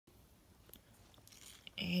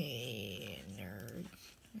Hey, nerd.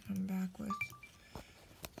 I'm back with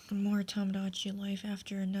more Tomodachi Life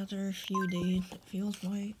after another few days. It feels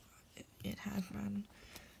like it has been.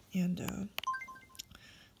 And,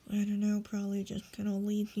 I don't know, probably just kind of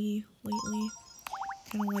lazy lately.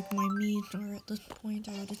 Kind of like my miis are at this point,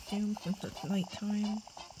 I would assume, since it's nighttime.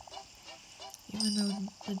 Even though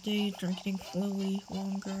the days are getting slowly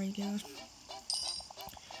longer, I guess.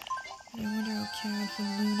 And I wonder how Cass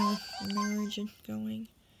and Luna's marriage is going.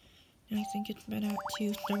 I think it's been at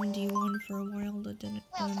 271 for a while, the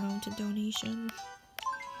amount of donations.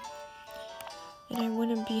 And I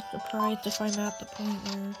wouldn't be surprised if I'm at the point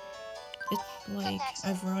where it's like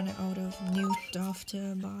I've run out of new stuff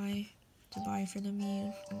to buy for the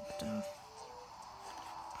miis and stuff.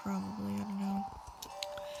 Probably, I don't know.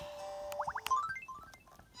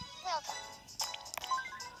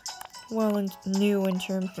 Well, and new in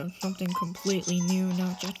terms of something completely new,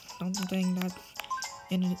 not just something that's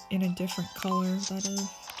in a different color, that is.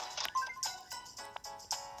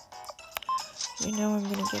 You know I'm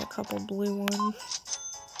gonna get a couple blue ones.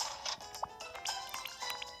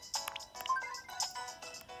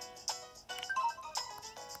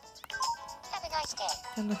 Have a nice day.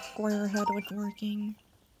 And the square head was working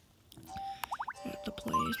at the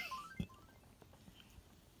place.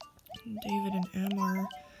 And David and Em are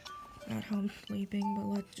at home sleeping, but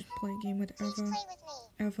let's just play a game with Please Eva. play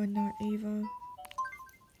with me. Eva, not Ava.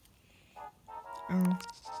 Oh.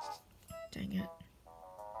 Dang it.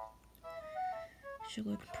 She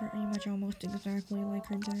looks pretty much almost exactly like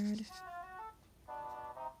her dad.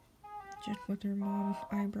 Just with her mom's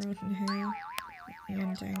eyebrows and hair.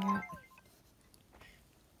 And dang it.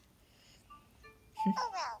 Oh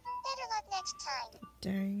well, better luck next time.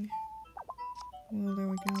 Dang. Well, there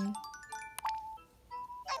we go.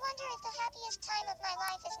 I wonder if the happiest time of my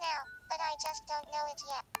life is now, but I just don't know it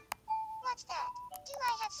yet. What's that? Do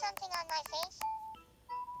I have something on my face?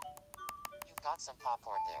 You've got some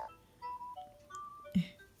popcorn there. Could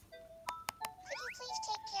you please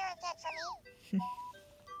take care of that for me?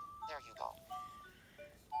 There you go.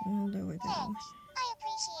 Well, there we go. Thanks. I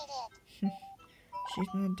appreciate it.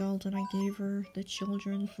 She's an adult and I gave her the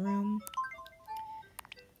children's room.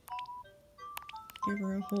 Give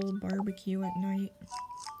her a whole barbecue at night.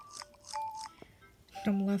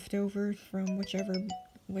 Some leftovers from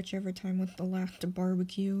whichever time was the last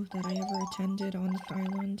barbecue that I ever attended on this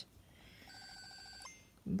island.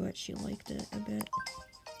 But she liked it a bit.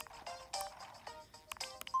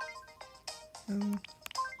 So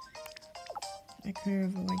I could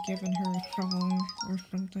have like given her a song or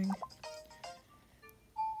something.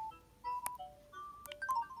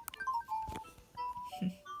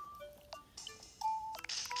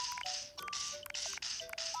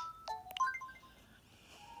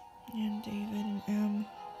 And David and Em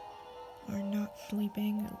are not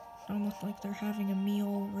sleeping. It's almost like they're having a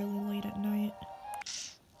meal really late at night,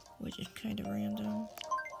 which is kind of random.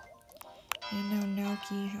 And now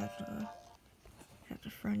Naoki has a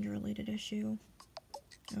friend-related issue.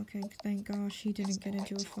 Okay, thank gosh he didn't get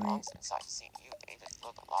into a fight. Since I've seen you, David,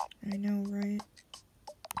 look a lot. I know, right?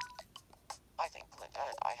 I think Linda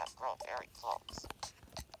and I have grown very close.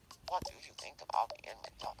 What do you think about me and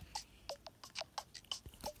Linda?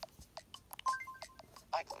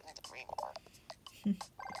 I couldn't agree more.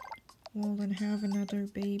 Well, then have another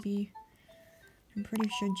baby. I'm pretty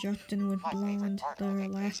sure Justin was blonde, their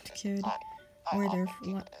last kid. Or their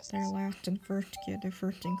last and first kid. Their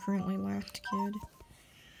first and currently last kid.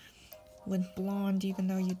 Was blonde, even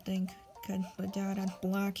though you'd think, because the dad had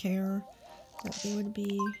black hair, that they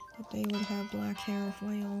would have black hair as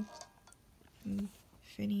well. And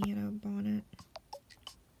Finny in a bonnet.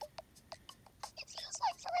 It feels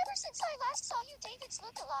like forever since I last saw you David's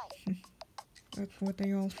look-alike. That's what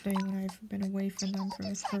they all say when I've been away from them for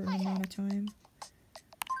a certain amount of time.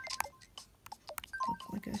 It's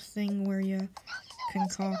like a thing where you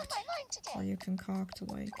concoct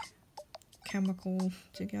like chemicals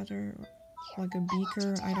together, like a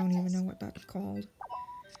beaker. I don't even know what that's called.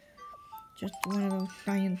 Just one of those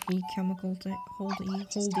sciencey chemical holdy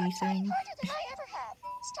things.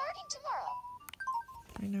 Starting tomorrow.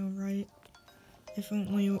 I know, right? If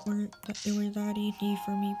only it were that easy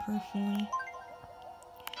for me personally.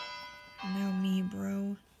 Now me,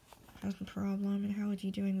 bro, has a problem, and how is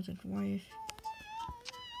he doing with his wife?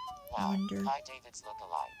 Wow, Wonder. hi David's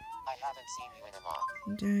look-alike. I haven't seen you in a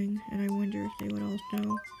month. Dang, and I wonder if they would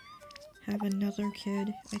also have another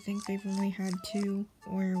kid. I think they've only had two,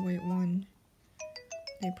 or wait, one.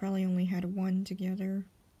 They probably only had one together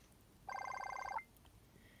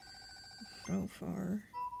so far.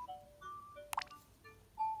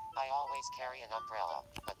 I always carry an umbrella,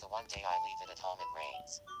 but The one day I leave it at home it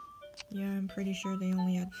rains. Yeah, I'm pretty sure they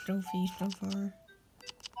only had trophies so far.